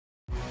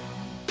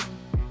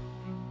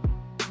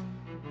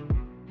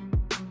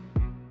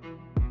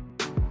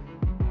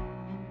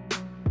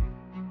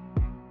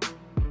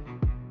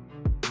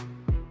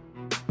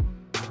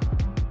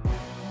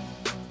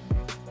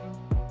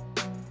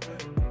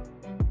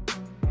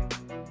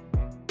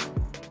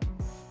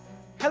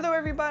Hello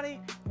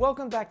everybody!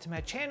 Welcome back to my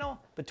channel,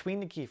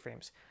 Between the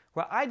Keyframes,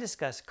 where I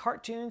discuss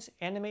cartoons,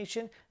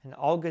 animation, and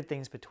all good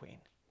things between.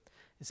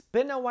 It's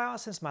been a while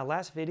since my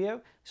last video,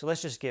 so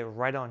let's just get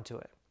right on to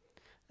it.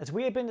 As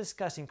we have been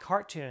discussing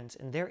cartoons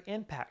and their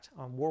impact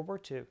on World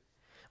War II,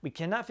 we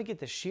cannot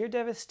forget the sheer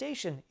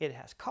devastation it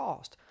has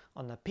caused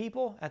on the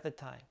people at the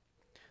time.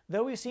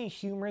 Though we've seen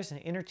humorous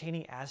and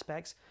entertaining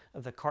aspects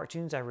of the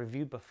cartoons I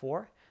reviewed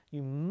before,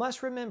 you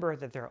must remember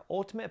that their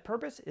ultimate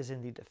purpose is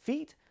in the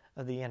defeat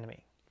of the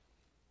enemy.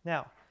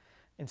 Now,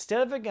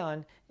 instead of a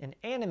gun, an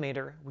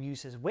animator will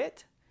use his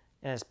wit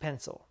and his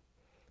pencil.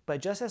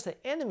 But just as the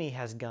enemy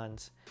has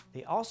guns,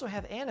 they also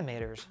have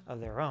animators of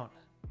their own.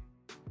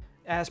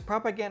 As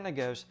propaganda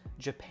goes,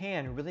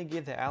 Japan really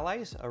gave the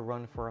Allies a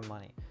run for our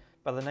money.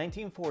 By the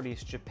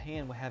 1940s,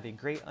 Japan would have a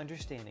great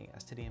understanding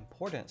as to the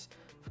importance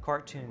of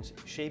cartoons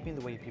shaping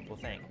the way people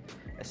think,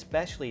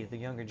 especially the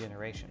younger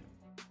generation.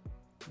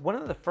 One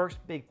of the first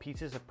big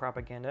pieces of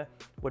propaganda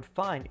would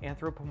find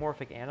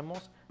anthropomorphic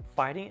animals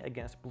fighting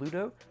against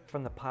Bluto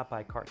from the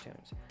Popeye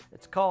cartoons.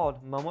 It's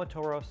called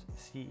Momotaro's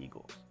sea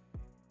eagles.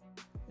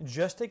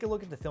 Just take a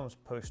look at the film's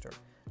poster.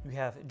 You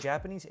have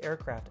Japanese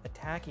aircraft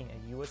attacking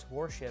a US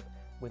warship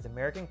with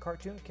American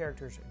cartoon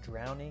characters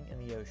drowning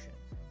in the ocean.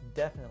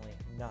 Definitely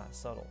not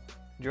subtle.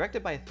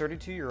 Directed by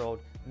 32-year-old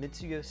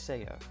Mitsuyo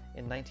Seo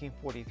in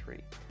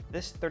 1943,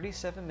 this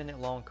 37-minute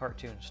long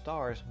cartoon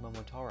stars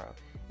Momotaro,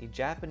 a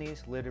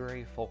Japanese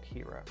literary folk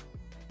hero.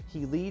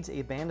 He leads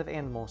a band of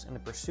animals in the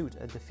pursuit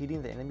of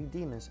defeating the enemy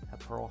demons at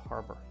Pearl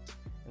Harbor.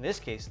 In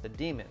this case, the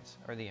demons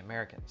are the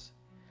Americans.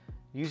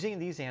 Using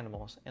these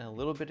animals and a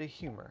little bit of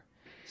humor,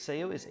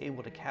 Seo is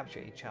able to capture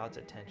a child's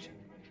attention.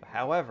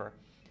 However,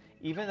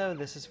 even though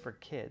this is for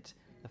kids,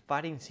 the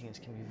fighting scenes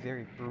can be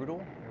very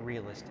brutal and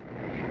realistic.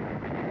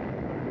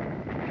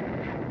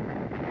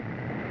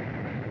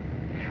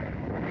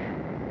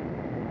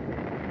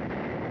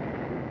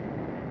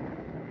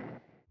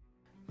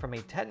 From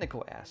a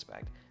technical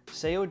aspect,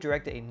 Seo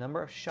directed a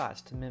number of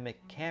shots to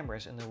mimic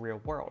cameras in the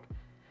real world.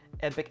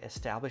 Epic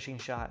establishing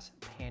shots,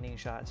 panning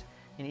shots,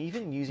 and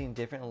even using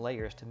different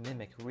layers to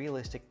mimic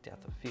realistic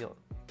depth of field.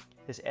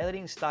 His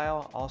editing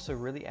style also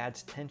really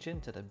adds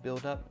tension to the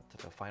build-up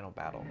to the final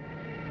battle.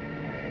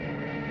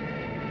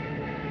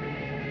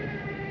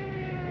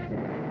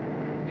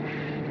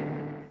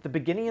 The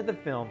beginning of the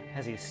film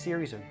has a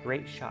series of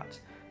great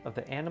shots of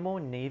the animal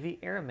Navy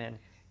airmen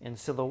in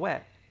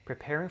silhouette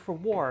preparing for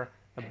war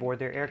aboard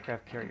their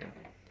aircraft carrier.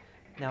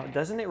 Now,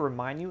 doesn't it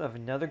remind you of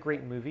another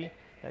great movie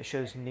that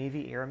shows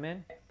Navy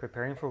airmen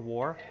preparing for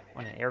war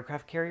on an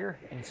aircraft carrier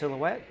in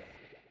silhouette?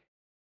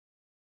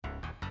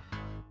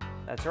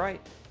 That's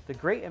right, the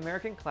great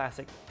American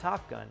classic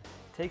Top Gun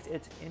takes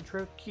its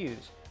intro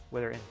cues,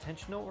 whether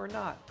intentional or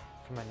not,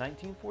 from a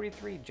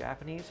 1943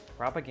 Japanese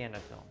propaganda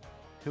film.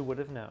 Who would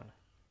have known?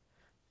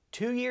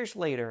 2 years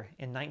later,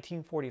 in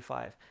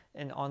 1945,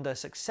 and on the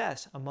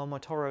success of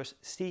Momotaro's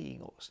Sea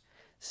Eagles,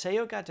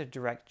 Seo got to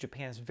direct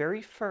Japan's very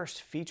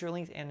first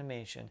feature-length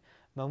animation,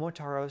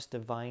 Momotaro's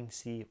Devine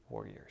Sea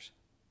Warriors.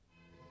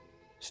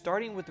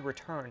 Starting with the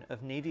return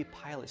of Navy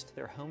pilots to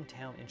their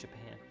hometown in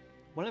Japan,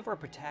 one of our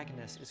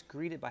protagonists is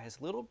greeted by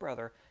his little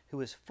brother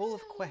who is full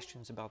of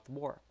questions about the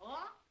war.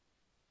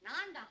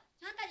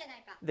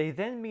 They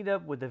then meet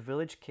up with the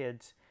village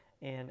kids,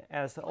 and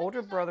as the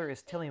older brother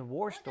is telling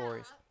war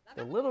stories,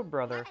 the little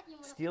brother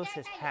steals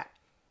his hat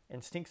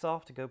and sneaks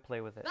off to go play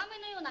with it.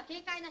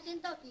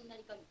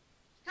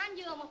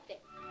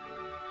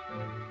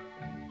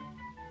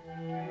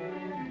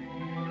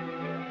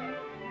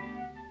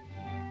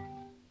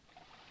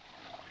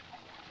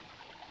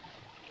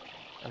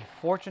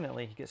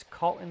 Unfortunately, he gets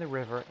caught in the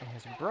river and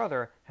his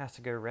brother has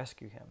to go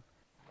rescue him.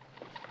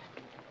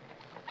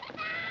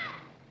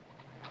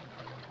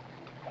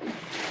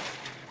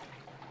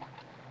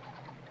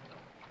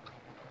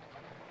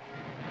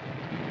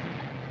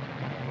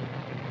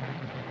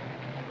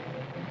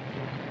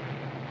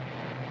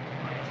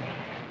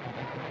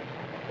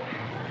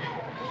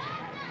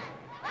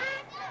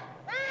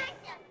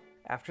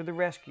 After the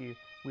rescue,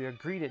 we are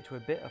greeted to a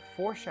bit of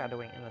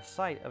foreshadowing in the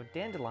sight of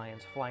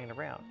dandelions flying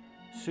around,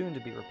 soon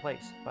to be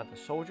replaced by the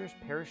soldiers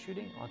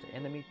parachuting onto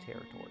enemy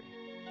territory.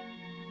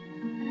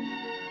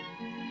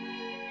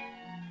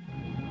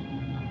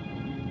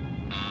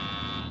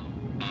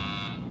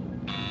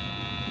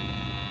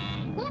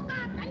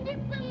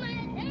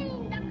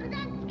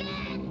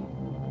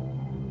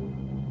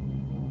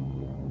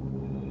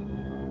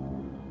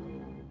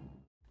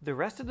 The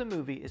rest of the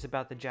movie is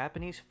about the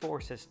Japanese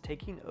forces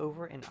taking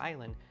over an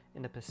island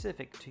in the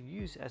Pacific to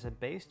use as a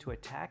base to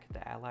attack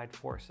the Allied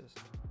forces.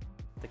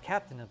 The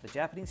captain of the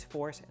Japanese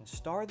force and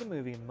star of the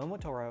movie,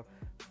 Momotaro,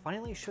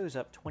 finally shows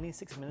up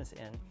 26 minutes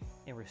in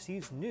and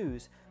receives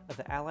news of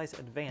the Allies'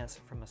 advance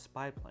from a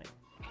spy plane.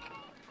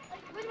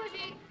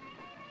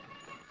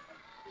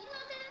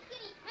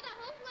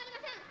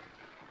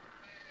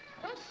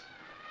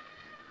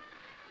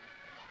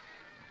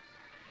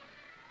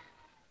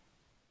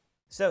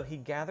 So he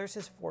gathers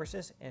his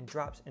forces and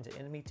drops into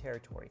enemy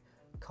territory,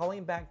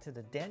 calling back to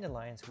the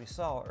dandelions we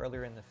saw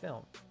earlier in the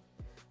film.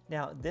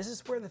 Now, this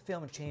is where the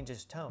film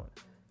changes tone,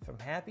 from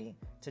happy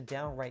to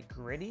downright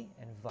gritty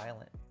and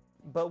violent.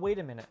 But wait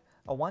a minute,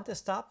 I want to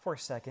stop for a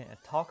second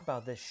and talk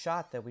about this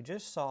shot that we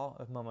just saw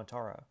of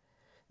Momotaro.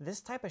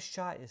 This type of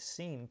shot is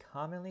seen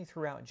commonly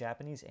throughout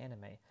Japanese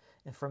anime,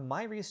 and from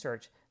my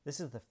research, this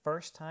is the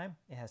first time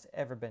it has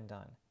ever been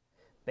done.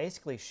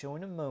 Basically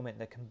showing a moment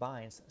that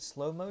combines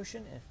slow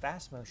motion and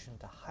fast motion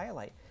to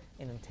highlight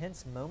an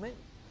intense moment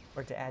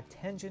or to add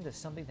tension to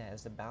something that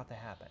is about to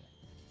happen.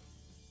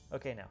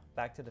 Okay, now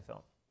back to the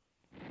film.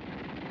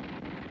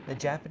 The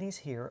Japanese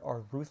here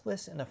are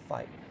ruthless in a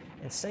fight,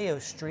 and Seo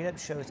straight up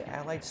shows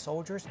Allied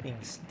soldiers being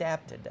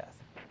stabbed to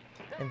death.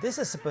 And this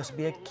is supposed to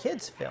be a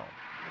kid's film.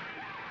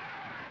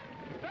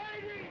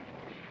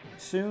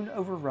 Soon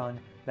overrun,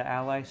 the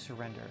Allies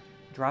surrender,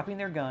 dropping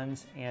their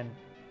guns and...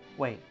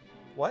 wait,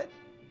 what?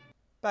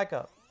 Back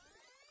up.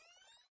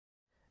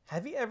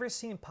 Have you ever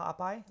seen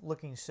Popeye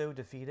looking so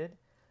defeated?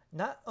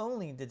 Not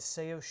only did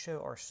Seo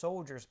show our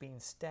soldiers being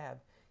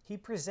stabbed, he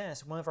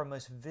presents one of our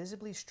most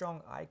visibly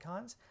strong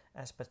icons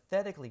as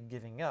pathetically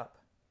giving up.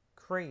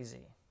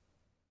 Crazy.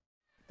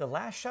 The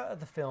last shot of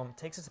the film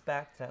takes us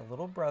back to that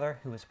little brother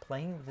who is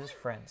playing with his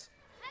friends.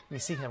 We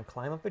see him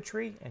climb up a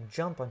tree and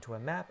jump onto a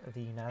map of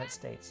the United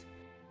States.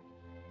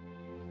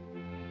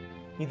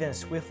 He then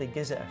swiftly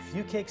gives it a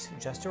few kicks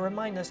just to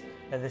remind us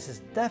that this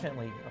is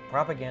definitely a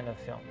propaganda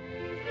film.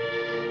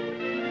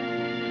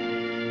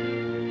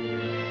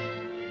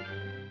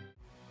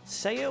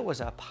 Seo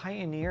was a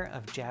pioneer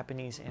of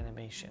Japanese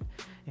animation,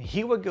 and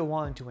he would go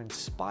on to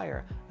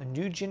inspire a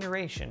new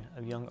generation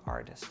of young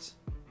artists.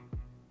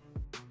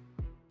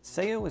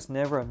 Seo was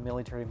never a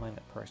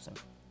military-minded person.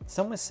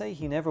 Some would say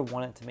he never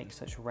wanted to make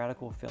such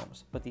radical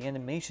films, but the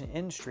animation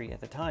industry at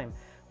the time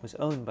was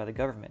owned by the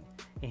government,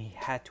 and he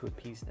had to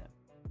appease them.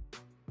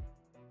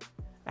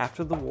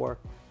 After the war,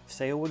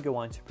 Seo would go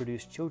on to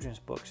produce children's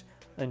books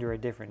under a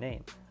different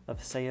name, of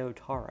Seo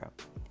Taro,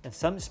 and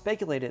some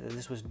speculated that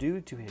this was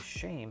due to his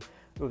shame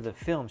over the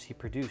films he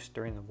produced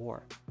during the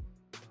war.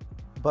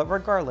 But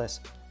regardless,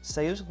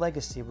 Seo's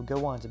legacy would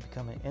go on to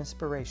become an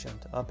inspiration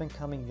to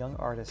up-and-coming young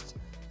artists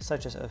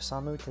such as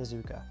Osamu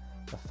Tezuka,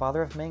 the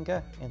father of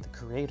manga and the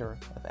creator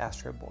of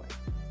Astro Boy.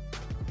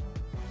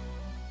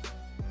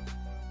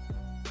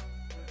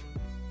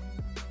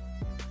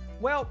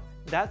 Well,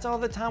 that's all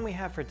the time we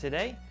have for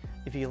today.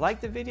 If you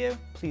liked the video,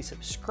 please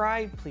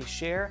subscribe, please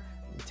share,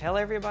 and tell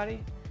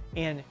everybody.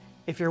 And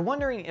if you're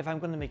wondering if I'm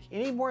going to make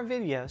any more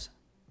videos,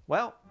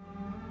 well,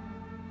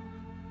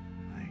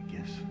 I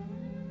guess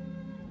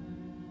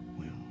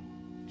we'll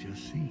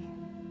just see,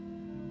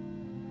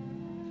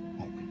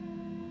 won't we?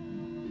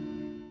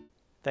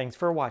 Thanks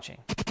for watching.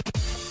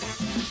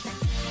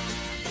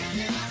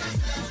 Yeah.